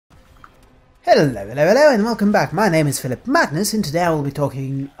Hello and welcome back. My name is Philip Magnus and today I will be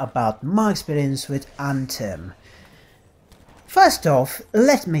talking about my experience with Anthem. First off,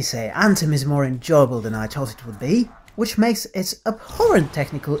 let me say Anthem is more enjoyable than I thought it would be, which makes its abhorrent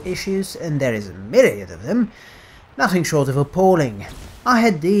technical issues, and there is a myriad of them, nothing short of appalling. I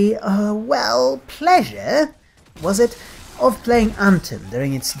had the, pleasure, was it, of playing Anthem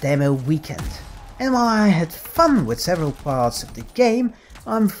during its demo weekend. And while I had fun with several parts of the game,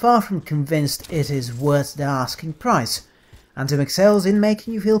 I'm far from convinced it is worth the asking price. Anthem excels in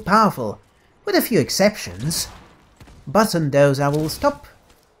making you feel powerful, with a few exceptions, but on those I will stop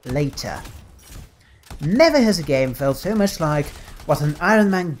later. Never has a game felt so much like what an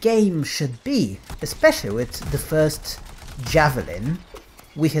Iron Man game should be, especially with the first Javelin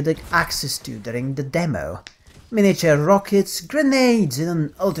we had access to during the demo. Miniature rockets, grenades, and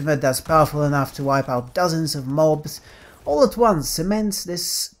an ultimate that's powerful enough to wipe out dozens of mobs all at once cements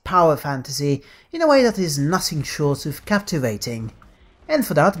this power fantasy in a way that is nothing short of captivating. And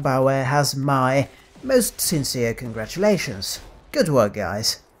for that, BioWare has my most sincere congratulations. Good work,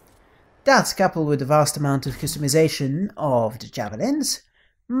 guys. That, coupled with the vast amount of customization of the Javelins,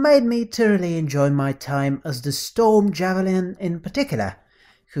 made me thoroughly enjoy my time as the Storm Javelin in particular,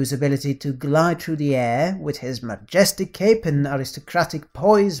 whose ability to glide through the air with his majestic cape and aristocratic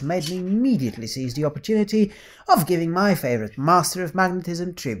poise made me immediately seize the opportunity of giving my favourite master of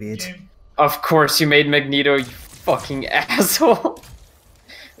magnetism tribute. Of course you made Magneto, you fucking asshole.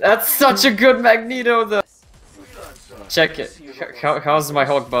 That's such a good Magneto though. Check it. How's my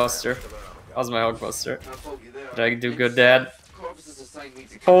Hulkbuster? How's my Hulkbuster? Did I do good, Dad?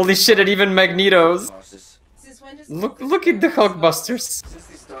 Holy shit, it even Magnetos. Look at the Hulkbusters.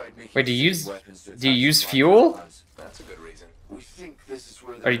 Wait, do you use fuel?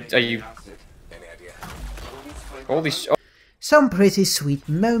 Are you holy sh- Some pretty sweet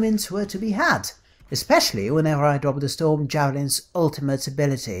moments were to be had, especially whenever I dropped the Storm Javelin's ultimate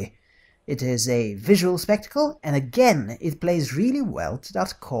ability. It is a visual spectacle, and again, it plays really well to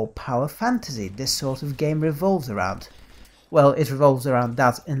that core power fantasy this sort of game revolves around. Well, it revolves around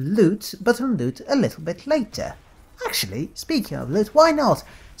that and loot, but on loot a little bit later. Actually, speaking of loot, why not?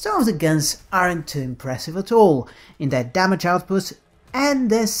 Some of the guns aren't too impressive at all in their damage output, and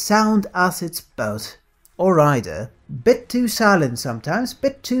their sound as it's both. Or either, bit too silent sometimes,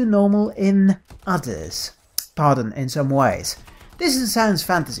 bit too normal in others. Pardon, in some ways. This is a science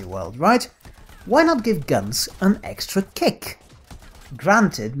fantasy world, right? Why not give guns an extra kick?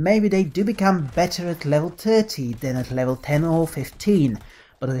 Granted, maybe they do become better at level 30 than at level 10 or 15,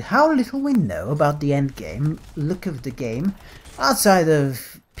 but with how little we know about the endgame look of the game, outside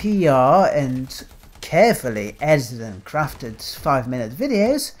of PR and carefully edited and crafted 5-minute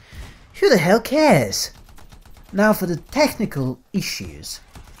videos, who the hell cares? Now for the technical issues.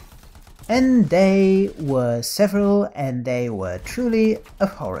 And they were several, and they were truly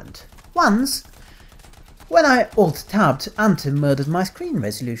abhorrent. Once, when I alt-tabbed, Anthem murdered my screen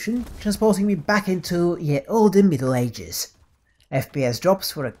resolution, transporting me back into ye olde Middle Ages. FPS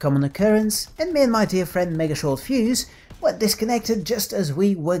drops were a common occurrence, and me and my dear friend Mega Short Fuse were disconnected just as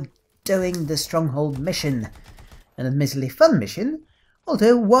we were doing the Stronghold mission. An admittedly fun mission,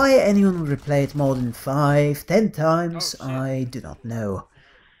 although why anyone would replay it more than 5-10 times, I do not know.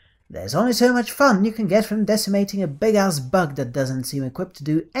 There's only so much fun you can get from decimating a big-ass bug that doesn't seem equipped to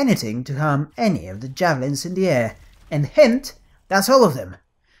do anything to harm any of the javelins in the air. And hint, that's all of them.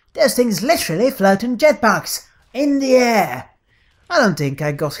 Those things literally float in jetpacks, in the air. I don't think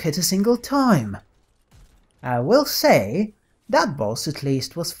I got hit a single time. I will say, that boss at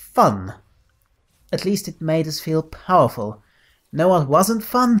least was fun. At least it made us feel powerful. Know what wasn't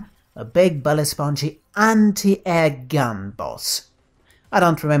fun? A big bullet spongy anti-air gun boss. I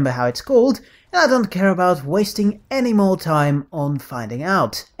don't remember how it's called, and I don't care about wasting any more time on finding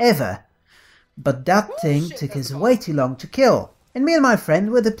out, ever. But that thing took us way too long to kill, and me and my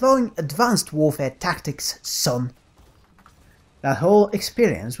friend were deploying advanced warfare tactics, son. That whole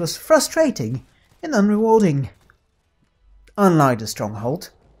experience was frustrating and unrewarding. Unlike the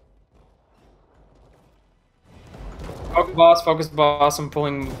Stronghold. Focus boss, I'm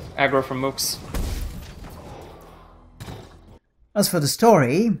pulling aggro from mooks. As for the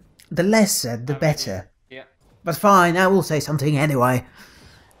story, the less said the better. Yeah. But fine, I will say something anyway.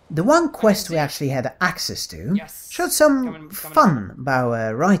 The one quest we actually had access to showed some fun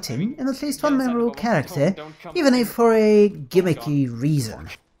BioWare writing and at least one memorable character, even if for a gimmicky reason.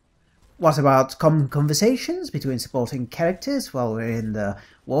 What about common conversations between supporting characters while we're in the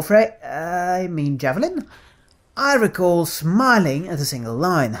warfare, Javelin? I recall smiling at a single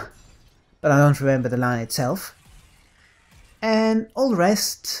line, but I don't remember the line itself. And all the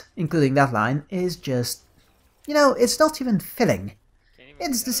rest, including that line, is just, you know, it's not even filling.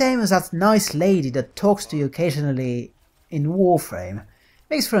 It's the same as that nice lady that talks to you occasionally in Warframe.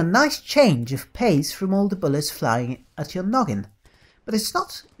 Makes for a nice change of pace from all the bullets flying at your noggin. But it's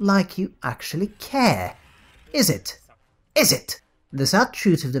not like you actually care. Is it? Is it? The sad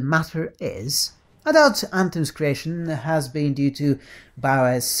truth of the matter is, I doubt Anthem's creation has been due to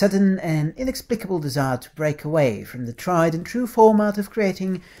BioWare's sudden and inexplicable desire to break away from the tried and true format of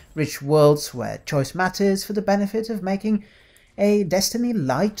creating rich worlds where choice matters for the benefit of making a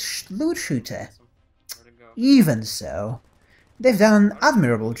Destiny-light loot shooter. Even so, they've done an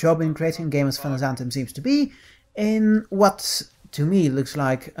admirable job in creating a game as fun as Anthem seems to be, in what to me looks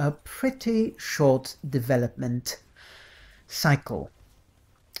like a pretty short development cycle.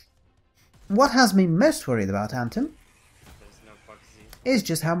 What has me most worried about Anthem is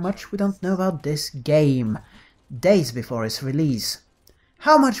just how much we don't know about this game days before its release.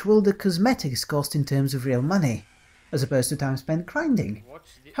 How much will the cosmetics cost in terms of real money, as opposed to time spent grinding?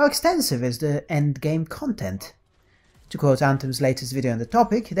 How extensive is the end game content? To quote Anthem's latest video on the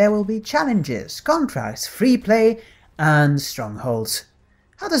topic, there will be challenges, contracts, free play, and strongholds.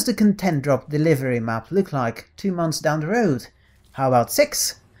 How does the content drop delivery map look like 2 months down the road? How about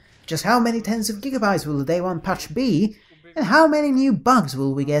 6? Just how many tens of gigabytes will the day one patch be, and how many new bugs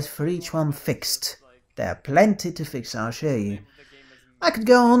will we get for each one fixed? There are plenty to fix, I'll show you. I could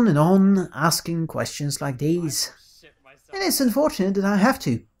go on and on asking questions like these, and it's unfortunate that I have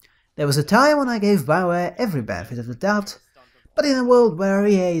to. There was a time when I gave BioWare every benefit of the doubt, but in a world where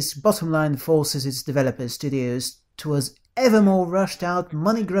EA's bottom line forces its developer studios towards ever more rushed out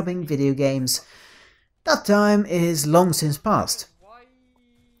money-grubbing video games, that time is long since past.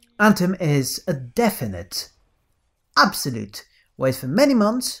 Anthem is a definite, absolute wait for many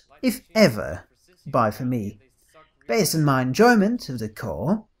months, if ever, buy for me. Based on my enjoyment of the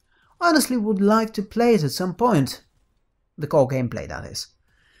core, I honestly would like to play it at some point. The core gameplay, that is.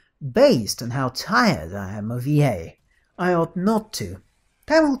 Based on how tired I am of EA, I ought not to.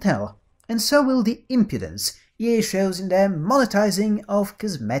 Time will tell, and so will the impudence EA shows in their monetizing of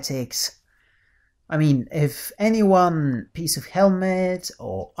cosmetics. I mean, if any one piece of helmet,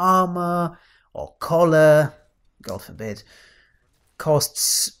 or armor, or collar, God forbid,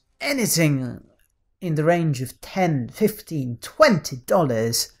 costs anything in the range of $10, $15,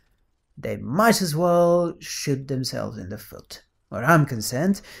 $20, they might as well shoot themselves in the foot, where I'm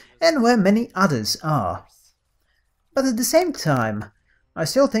concerned, and where many others are. But at the same time, I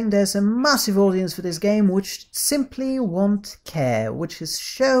still think there's a massive audience for this game which simply won't care, which is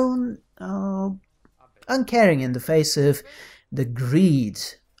shown uncaring in the face of the greed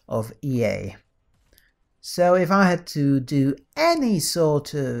of EA. So if I had to do any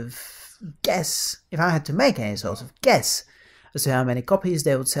sort of guess, if I had to make any sort of guess as to how many copies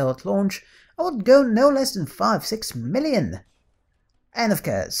they would sell at launch, I would go no less than 5-6 million. And of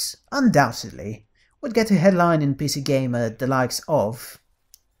course, undoubtedly, would get a headline in PC Gamer the likes of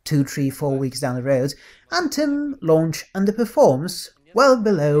 2, 3, 4 weeks down the road, Anthem launch underperforms well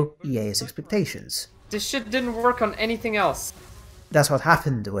below EA's expectations. This shit didn't work on anything else. That's what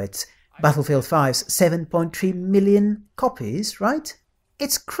happened with Battlefield 5's 7.3 million copies, right?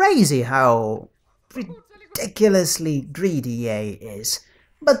 It's crazy how ridiculously greedy EA is.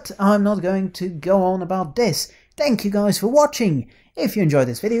 But I'm not going to go on about this. Thank you guys for watching. If you enjoyed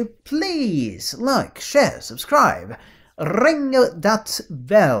this video, please like, share, subscribe, ring that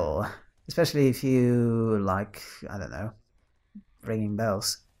bell. Especially if you like, I don't know, ringing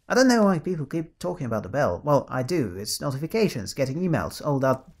bells. I don't know why people keep talking about the bell. Well, I do. It's notifications, getting emails, all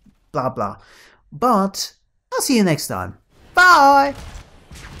that blah blah. But I'll see you next time. Bye!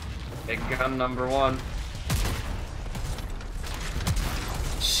 Big gun number 1.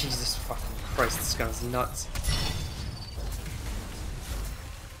 Jesus fucking Christ, this gun is nuts.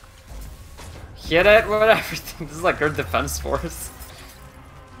 Hit it with everything. This is like our defense force.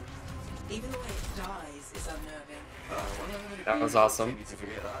 Even the way it dies is unnerving. That was awesome.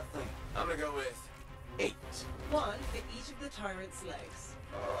 I'm gonna go with 8. 1 for each of the tyrant's legs.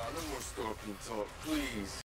 No more scorpion talk, please.